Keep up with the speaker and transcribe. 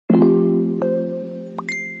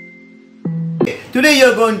Today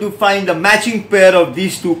you're going to find the matching pair of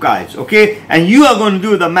these two cards, okay? And you are going to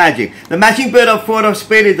do the magic. The matching pair of 4 of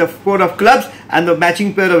spades is the 4 of clubs, and the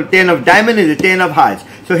matching pair of 10 of diamond is the 10 of hearts.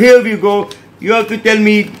 So here we go. You have to tell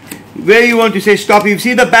me where you want to say stop. You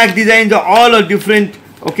see the back designs are all different,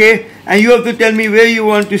 okay? And you have to tell me where you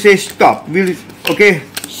want to say stop. Okay?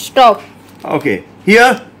 Stop. Okay.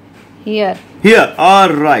 Here? Here. Here. All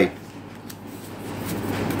right.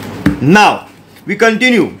 Now, we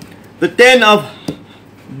continue. The 10 of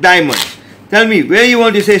diamonds. Tell me where you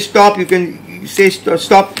want to say stop. You can say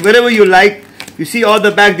stop wherever you like. You see all the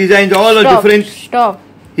back designs, all are different. Stop.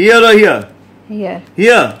 Here or here? Here.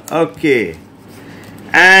 Here. Okay.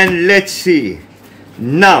 And let's see.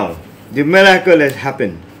 Now, the miracle has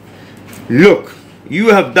happened. Look, you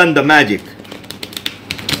have done the magic.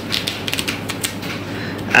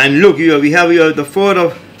 And look, here we have here the 4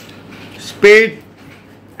 of spade.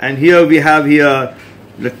 And here we have here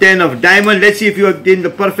the 10 of diamond. Let's see if you are in the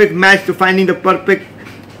perfect match to finding the perfect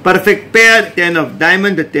pair. 10 of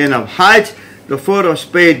diamond, the 10 of hearts, the 4 of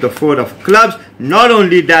spade, the 4 of clubs. Not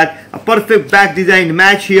only that, a perfect back design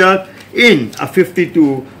match here in a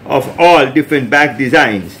 52 of all different back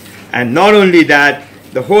designs. And not only that,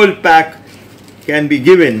 the whole pack can be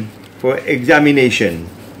given for examination.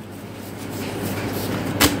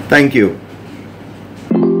 Thank you.